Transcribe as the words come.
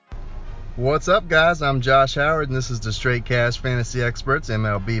What's up, guys? I'm Josh Howard, and this is the Straight Cash Fantasy Experts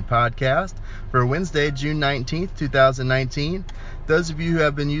MLB podcast for Wednesday, June 19th, 2019. Those of you who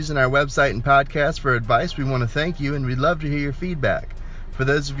have been using our website and podcast for advice, we want to thank you, and we'd love to hear your feedback. For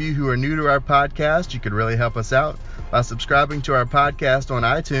those of you who are new to our podcast, you could really help us out by subscribing to our podcast on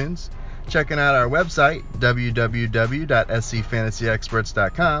iTunes, checking out our website,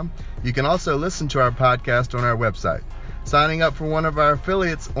 www.scfantasyexperts.com. You can also listen to our podcast on our website, signing up for one of our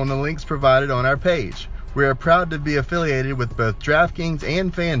affiliates on the links provided on our page. We are proud to be affiliated with both DraftKings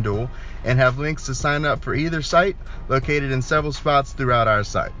and FanDuel and have links to sign up for either site located in several spots throughout our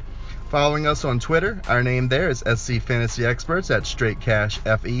site. Following us on Twitter, our name there is SC Fantasy Experts at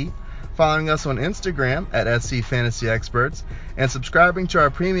StraightCashFE. Following us on Instagram at SC Fantasy Experts, and subscribing to our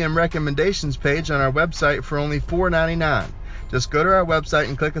premium recommendations page on our website for only $4.99. Just go to our website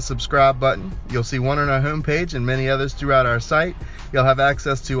and click a subscribe button. You'll see one on our homepage and many others throughout our site. You'll have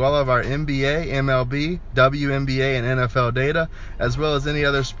access to all of our NBA, MLB, WNBA, and NFL data, as well as any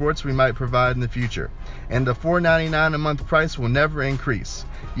other sports we might provide in the future. And the $4.99 a month price will never increase.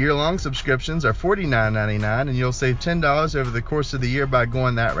 Year-long subscriptions are $49.99, and you'll save $10 over the course of the year by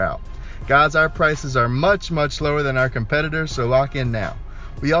going that route. Guys, our prices are much lower than our competitors, so lock in now.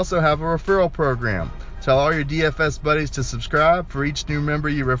 We also have a referral program. Tell all your DFS buddies to subscribe. For each new member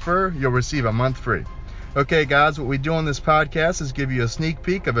you refer, you'll receive a month free. Okay, guys, what we do on this podcast is give you a sneak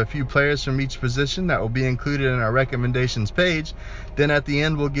peek of a few players from each position that will be included in our recommendations page. Then at the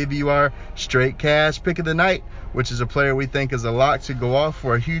end, we'll give you our straight cash pick of the night, which is a player we think is a lock to go off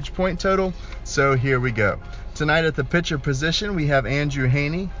for a huge point total. So here we go. Tonight at the pitcher position, we have Andrew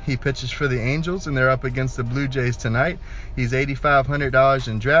Heaney. He pitches for the Angels, and they're up against the Blue Jays tonight. He's $8,500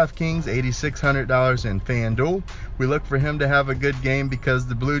 in DraftKings, $8,600 in FanDuel. We look for him to have a good game because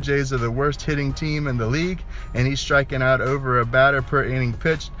the Blue Jays are the worst hitting team in the league, and he's striking out over a batter per inning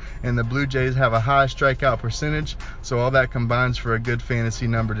pitched, and the Blue Jays have a high strikeout percentage, so all that combines for a good fantasy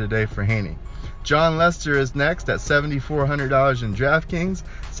number today for Heaney. John Lester is next at $7,400 in DraftKings,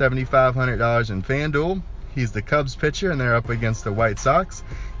 $7,500 in FanDuel. He's the Cubs pitcher, and they're up against the White Sox.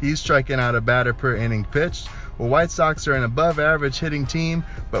 He's striking out a batter per inning pitched. Well, White Sox are an above-average hitting team,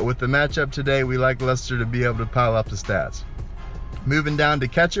 but with the matchup today, we like Lester to be able to pile up the stats. Moving down to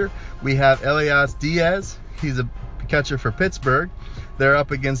catcher, we have Elias Diaz. He's a catcher for Pittsburgh. They're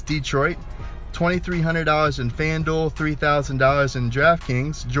up against Detroit. $2,300 in FanDuel, $3,000 in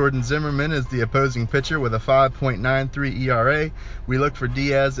DraftKings. Jordan Zimmerman is the opposing pitcher with a 5.93 ERA. We look for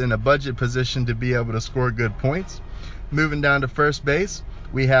Diaz in a budget position to be able to score good points. Moving down to first base,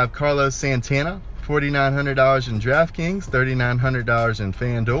 we have Carlos Santana, $4,900 in DraftKings, $3,900 in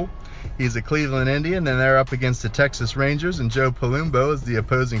FanDuel. He's a Cleveland Indian, and they're up against the Texas Rangers, and Joe Palumbo is the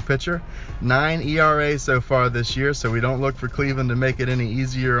opposing pitcher. 9 ERA so far this year, so we don't look for Cleveland to make it any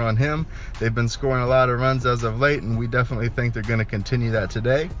easier on him. They've been scoring a lot of runs as of late, and we definitely think they're going to continue that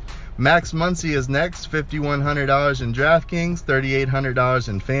today. Max Muncy is next, $5,100 in DraftKings, $3,800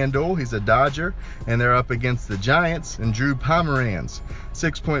 in FanDuel. He's a Dodger, and they're up against the Giants, and Drew Pomeranz.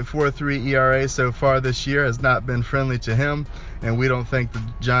 6.43 ERA so far this year has not been friendly to him, and we don't think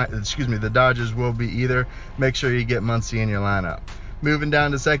the Dodgers will be either. Make sure you get Muncy in your lineup. Moving down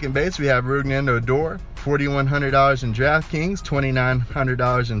to second base, we have Rougned Odor, $4,100 in DraftKings,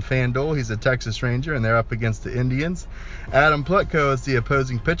 $2,900 in FanDuel. He's a Texas Ranger, and they're up against the Indians. Adam Plutko is the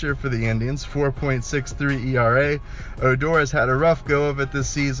opposing pitcher for the Indians, 4.63 ERA. Odor has had a rough go of it this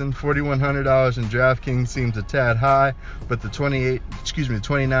season. $4,100 in DraftKings seems a tad high, but the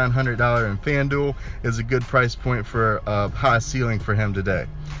 $2,900 in FanDuel is a good price point for a high ceiling for him today.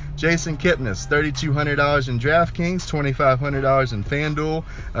 Jason Kipnis, $3,200 in DraftKings, $2,500 in FanDuel.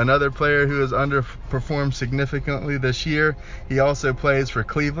 Another player who has underperformed significantly this year. He also plays for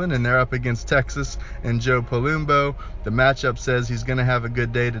Cleveland, and they're up against Texas and Joe Palumbo. The matchup says he's going to have a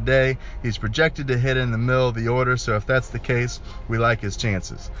good day today. He's projected to hit in the middle of the order, so if that's the case, we like his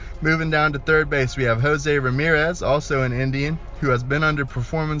chances. Moving down to third base, we have Jose Ramirez, also an Indian, who has been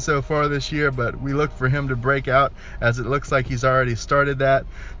underperforming so far this year, but we look for him to break out, as it looks like he's already started that.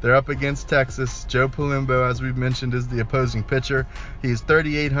 They're up against Texas. Joe Palumbo, as we've mentioned, is the opposing pitcher. He's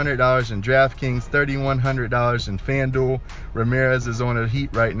 $3,800 in DraftKings, $3,100 in FanDuel. Ramirez is on a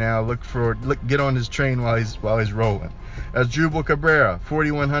heat right now. Get on his train while he's rolling. Asdrubal Cabrera,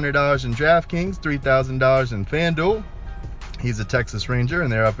 $4,100 in DraftKings, $3,000 in FanDuel. He's a Texas Ranger,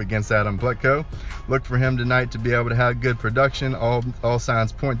 and they're up against Adam Plutko. Look for him tonight to be able to have good production. All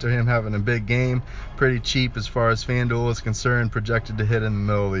signs point to him having a big game. Pretty cheap as far as FanDuel is concerned, projected to hit in the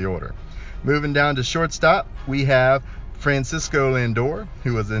middle of the order. Moving down to shortstop, we have Francisco Lindor,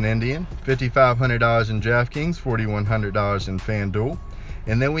 who was an Indian, $5,500 in DraftKings, $4,100 in FanDuel.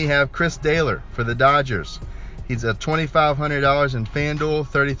 And then we have Chris Taylor for the Dodgers. He's at $2,500 in FanDuel,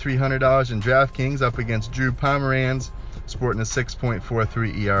 $3,300 in DraftKings, up against Drew Pomeranz, sporting a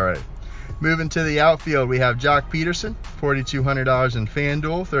 6.43 ERA. Moving to the outfield, we have Jock Peterson, $4,200 in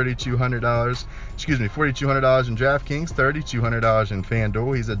FanDuel, $4,200 in DraftKings, $3,200 in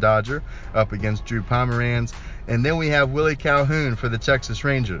FanDuel. He's a Dodger, up against Drew Pomeranz. And then we have Willie Calhoun for the Texas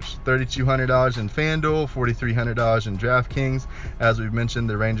Rangers, $3,200 in FanDuel, $4,300 in DraftKings. As we've mentioned,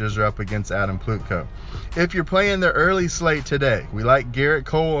 the Rangers are up against Adam Plutko. If you're playing the early slate today, we like Garrett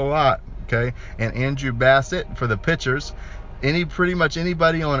Cole a lot, okay, and Andrew Bassett for the pitchers. Pretty much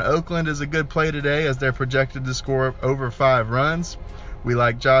anybody on Oakland is a good play today, as they're projected to score over 5 runs. We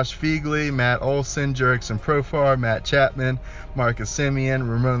like Josh Phegley, Matt Olson, Jurickson Profar, Matt Chapman, Marcus Semien,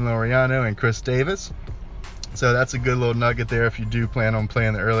 Ramon Laureano, and Chris Davis. So that's a good little nugget there if you do plan on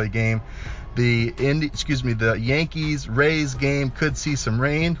playing the early game. The Yankees-Rays game could see some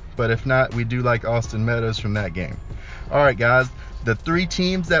rain, but if not, we do like Austin Meadows from that game. All right, guys. The 3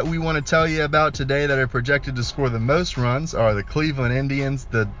 teams that we want to tell you about today that are projected to score the most runs are the Cleveland Indians,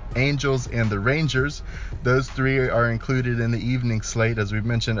 the Angels, and the Rangers. Those 3 are included in the evening slate. As we've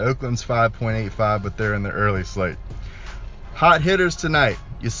mentioned, Oakland's 5.85, but they're in the early slate. Hot hitters tonight: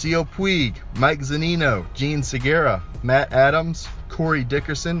 Yasiel Puig, Mike Zunino, Gene Segura, Matt Adams, Corey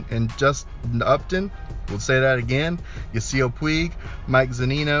Dickerson, and Justin Upton. We'll say that again: Yasiel Puig, Mike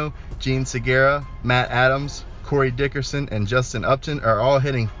Zunino, Gene Segura, Matt Adams, Corey Dickerson, and Justin Upton are all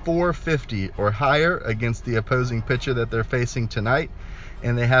hitting .450 or higher against the opposing pitcher that they're facing tonight,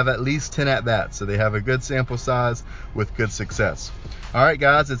 and they have at least 10 at-bats, so they have a good sample size with good success. All right,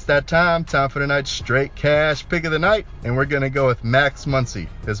 guys, it's that time for tonight's straight cash pick of the night, and we're going to go with Max Muncy.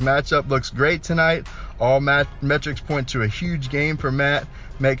 His matchup looks great tonight. All metrics point to a huge game for Matt.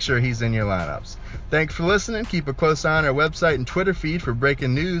 Make sure he's in your lineups. Thanks for listening. Keep a close eye on our website and Twitter feed for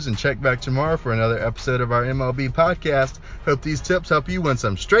breaking news, and check back tomorrow for another episode of our MLB podcast. Hope these tips help you win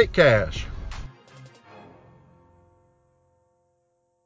some straight cash.